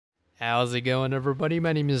How's it going, everybody?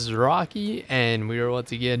 My name is Rocky and we are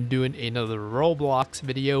once again doing another Roblox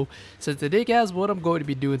video. So today, guys, what I'm going to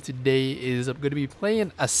be doing today is I'm going to be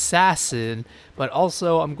playing Assassin, but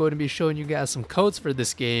also I'm going to be showing you guys some codes for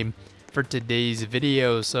this game for today's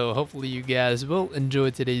video. So hopefully you guys will enjoy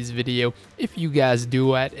today's video. If you guys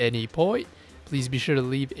do at any point, please be sure to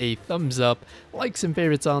leave a thumbs up, likes and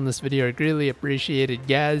favorites on this video are greatly appreciated,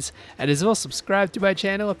 guys, and as well subscribe to my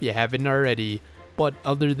channel if you haven't already. But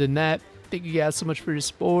other than that, thank you guys so much for your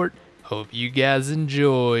support. Hope you guys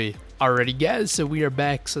enjoy. Alrighty, guys, so we are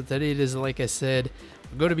back. So today it is, like I said,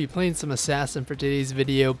 I'm going to be playing some Assassin for today's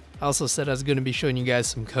video. I also said I was going to be showing you guys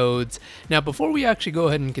some codes. Now, before we actually go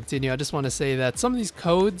ahead and continue, I just want to say that some of these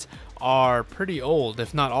codes are pretty old.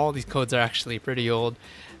 If not all these codes are actually pretty old.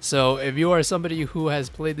 So if you are somebody who has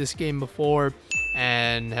played this game before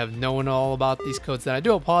and have known all about these codes, then I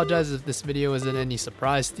do apologize if this video isn't any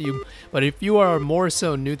surprise to you. But if you are more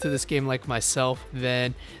so new to this game like myself,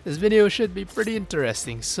 then this video should be pretty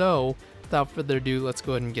interesting. So without further ado, let's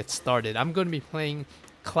go ahead and get started. I'm going to be playing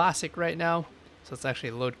Classic right now. So it's actually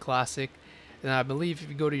load Classic. And I believe if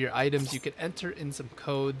you go to your items, you can enter in some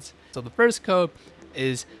codes. So the first code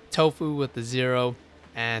is tofu with the 0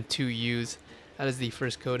 and 2 U's. That is the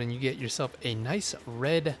first code, and you get yourself a nice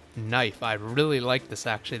red knife. I really like this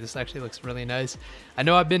actually. This actually looks really nice. I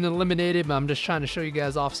know I've been eliminated, but I'm just trying to show you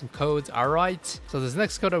guys off some codes. Alright, so this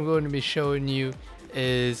next code I'm going to be showing you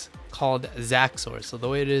is called Zaxor. So the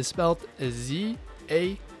way it is spelled is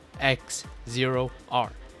Z-A-X-0-R.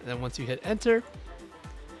 And then once you hit enter,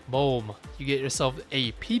 boom, you get yourself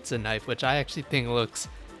a pizza knife, which I actually think looks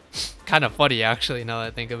kind of funny actually now that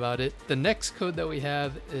I think about it. The next code that we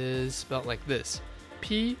have is spelled like this: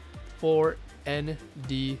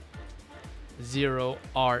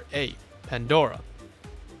 P4ND0RA, Pandora.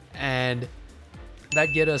 And that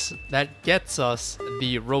gets us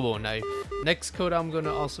the Robo Knife. Next code I'm going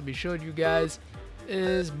to also be showing you guys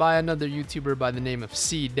is by another YouTuber by the name of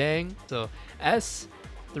C Dang. So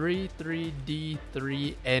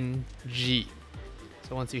S33D3NG.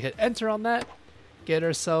 So once you hit enter on that, get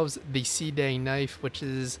ourselves the C Dang knife, which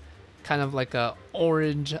is kind of like a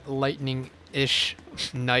orange lightning-ish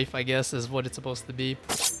knife, I guess is what it's supposed to be.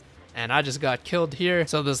 And I just got killed here.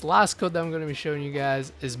 So this last code that I'm going to be showing you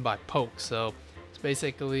guys is by Poke. So it's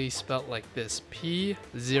basically spelled like this: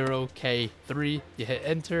 P0K3. You hit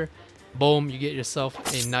enter, boom, you get yourself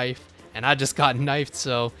a knife. And I just got knifed,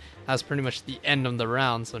 so that's pretty much the end of the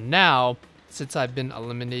round. So now, since I've been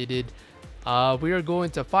eliminated, we are going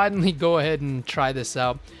to finally go ahead and try this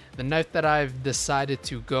out. The knife that I've decided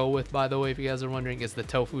to go with, by the way, if you guys are wondering, is the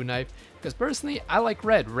tofu knife. Because personally, I like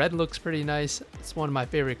red. Red looks pretty nice. It's one of my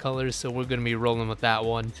favorite colors, so we're going to be rolling with that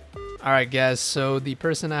one. Alright, guys, so the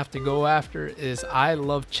person I have to go after is I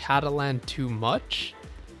Love Chatterland Too Much.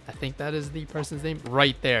 I think that is the person's name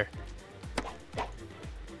right there.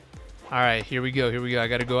 Alright, here we go. I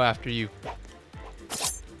got to go after you.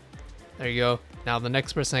 There you go. Now the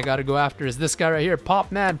next person I gotta go after is this guy right here,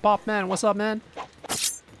 Pop Man. What's up, man?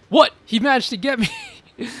 What? He managed to get me.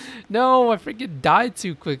 No, I freaking died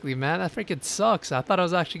too quickly, man. That freaking sucks. I thought I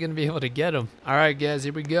was actually gonna be able to get him. All right, guys,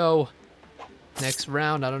 here we go. Next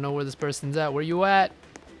round. I don't know where this person's at. Where you at?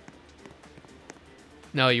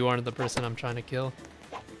 No, you aren't the person I'm trying to kill.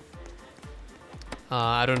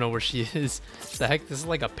 I don't know where she is. The heck? This is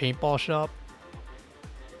like a paintball shop.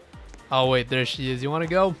 Oh wait, there she is. You wanna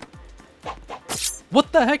go?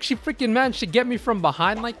 What the heck? She freaking managed to get me from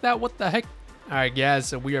behind like that? What the heck? Alright, guys,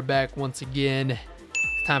 so we are back once again.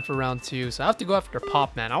 It's time for round 2. So I have to go after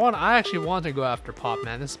Pop Man. I actually want to go after Pop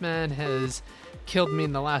Man. This man has killed me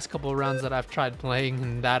in the last couple of rounds that I've tried playing,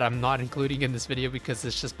 and that I'm not including in this video because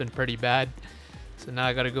it's just been pretty bad. So now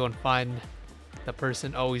I gotta go and find the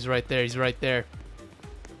person. Oh, he's right there. He's right there.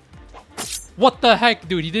 What the heck,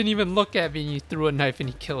 dude? He didn't even look at me and he threw a knife and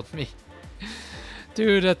he killed me.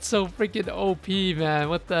 Dude, that's so freaking OP, man.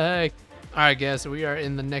 What the heck? Alright, guys, so we are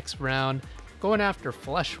in the next round. Going after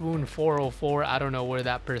Flesh Wound 404. I don't know where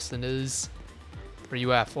that person is. Where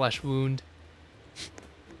you at, Flesh Wound?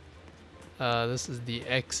 This is the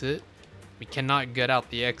exit. We cannot get out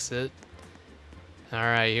the exit.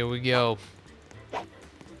 Alright, here we go.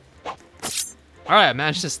 Alright, I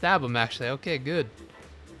managed to stab him, actually. Okay, good.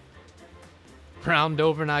 Round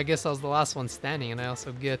over, and I guess I was the last one standing, and I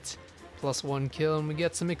also get +1 kill, and we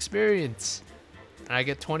get some experience. And I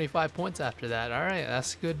get 25 points after that. Alright,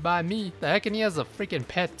 that's good by me. The heck, and he has a freaking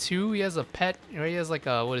pet too. He has a pet, or he has like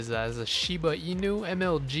a, what is that? It's a Shiba Inu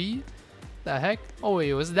MLG. The heck? Oh wait,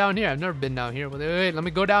 it was down here. I've never been down here. Wait, let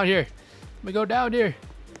me go down here. Let me go down here.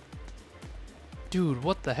 Dude,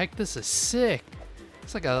 what the heck? This is sick.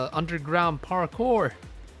 It's like a underground parkour.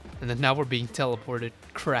 And then now we're being teleported.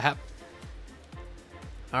 Crap.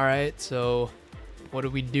 Alright, so what do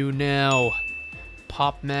we do now?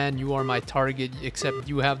 Pop Man, you are my target, except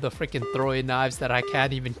you have the freaking throwing knives that I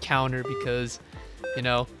can't even counter because, you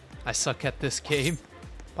know, I suck at this game.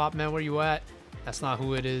 Pop Man, where you at? That's not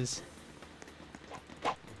who it is.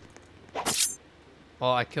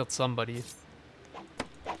 Well, I killed somebody.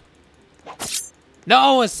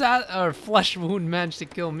 No, Flesh Wound managed to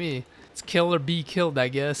kill me. It's kill or be killed, I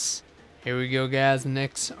guess. Here we go, guys.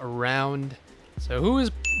 Next round. So who is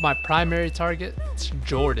my primary target? It's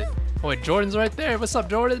Jordan. Oh wait, Jordan's right there. What's up,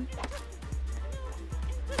 Jordan?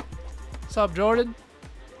 What's up, Jordan?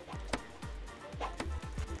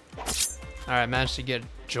 Alright, managed to get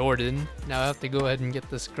Jordan. Now I have to go ahead and get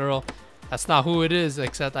this girl. That's not who it is,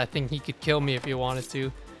 except I think he could kill me if he wanted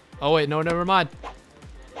to. Oh wait, no, never mind.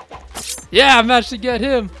 Yeah, I managed to get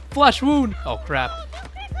him. Flesh wound. Oh crap.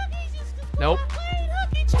 Nope.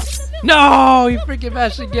 No, he freaking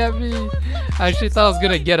managed to get me. I actually thought I was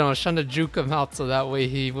gonna get him. I was trying to juke him out so that way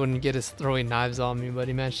he wouldn't get his throwing knives on me, but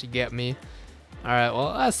he managed to get me. Alright,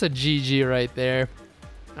 well, that's a GG right there.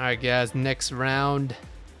 Alright, guys, next round.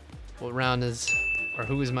 What round is, or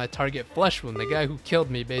who is my target? Flesh Wound, the guy who killed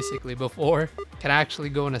me basically before. Can I actually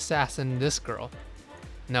go and assassin this girl?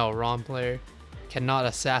 No, wrong player. Cannot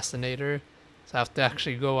assassinate her. So I have to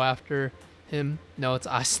actually go after him. No, it's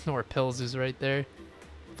I Snore Pills who's right there.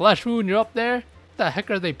 Flesh Wound, you're up there? What the heck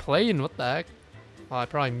are they playing? What the heck? Well, I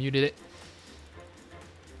probably muted it.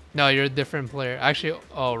 No, you're a different player. Actually,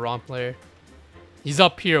 oh, wrong player. He's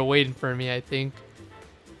up here waiting for me, I think.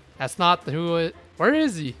 That's not who it... Where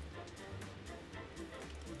is he?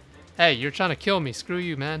 Hey, you're trying to kill me. Screw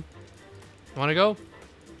you, man. You want to go?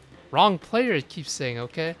 Wrong player, it keeps saying,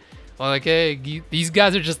 okay? Well, okay, these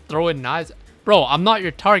guys are just throwing knives. Bro, I'm not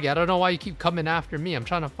your target. I don't know why you keep coming after me. I'm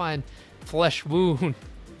trying to find Flesh Wound.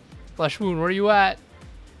 Flesh Wound, where you at?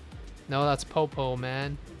 No, that's Popo,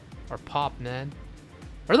 man. Or Pop, man.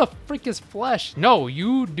 Where the frick is Flesh? No,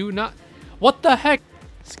 you do not. What the heck?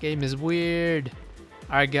 This game is weird.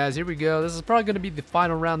 Alright, guys, here we go. This is probably going to be the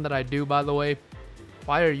final round that I do, by the way.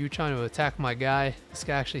 Why are you trying to attack my guy? This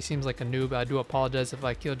guy actually seems like a noob. I do apologize if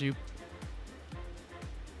I killed you.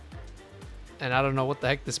 And I don't know what the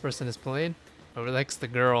heck this person is playing. Where the heck's the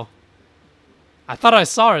girl? I thought I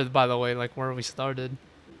saw her, by the way, like where we started.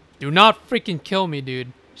 Do not freaking kill me,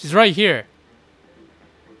 dude. She's right here.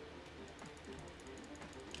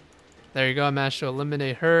 There you go. I managed to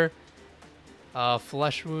eliminate her.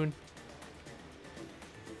 Flesh Wound.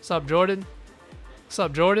 What's up, Jordan? What's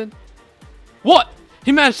up, Jordan? What?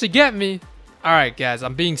 He managed to get me. Alright, guys.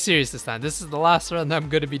 I'm being serious this time. This is the last round that I'm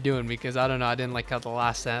going to be doing because I don't know. I didn't like how the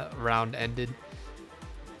last round ended.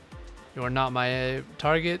 You are not my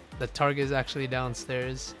target. The target is actually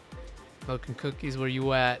downstairs. Milk and Cookies, where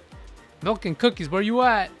you at? Milk and Cookies, where you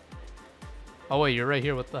at? Oh, wait. You're right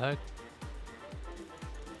here. What the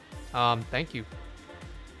heck? Thank you.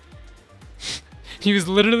 He was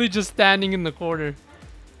literally just standing in the corner.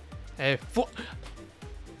 Hey,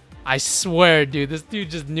 I swear, dude, this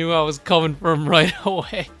dude just knew I was coming for him right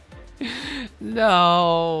away.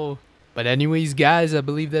 No. But anyways, guys, I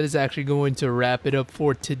believe that is actually going to wrap it up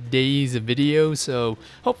for today's video. So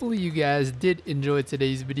hopefully you guys did enjoy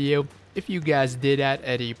today's video. If you guys did at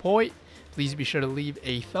any point, please be sure to leave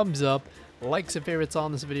a thumbs up, likes and favorites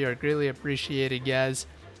on this video. I greatly appreciate it, guys.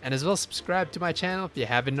 And as well, subscribe to my channel if you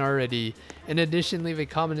haven't already. In addition, leave a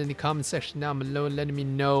comment in the comment section down below letting me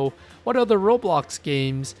know what other Roblox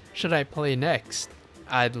games should I play next.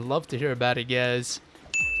 I'd love to hear about it, guys.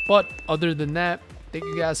 But other than that, thank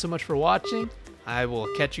you guys so much for watching. I will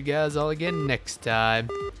catch you guys all again next time.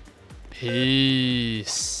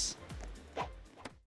 Peace.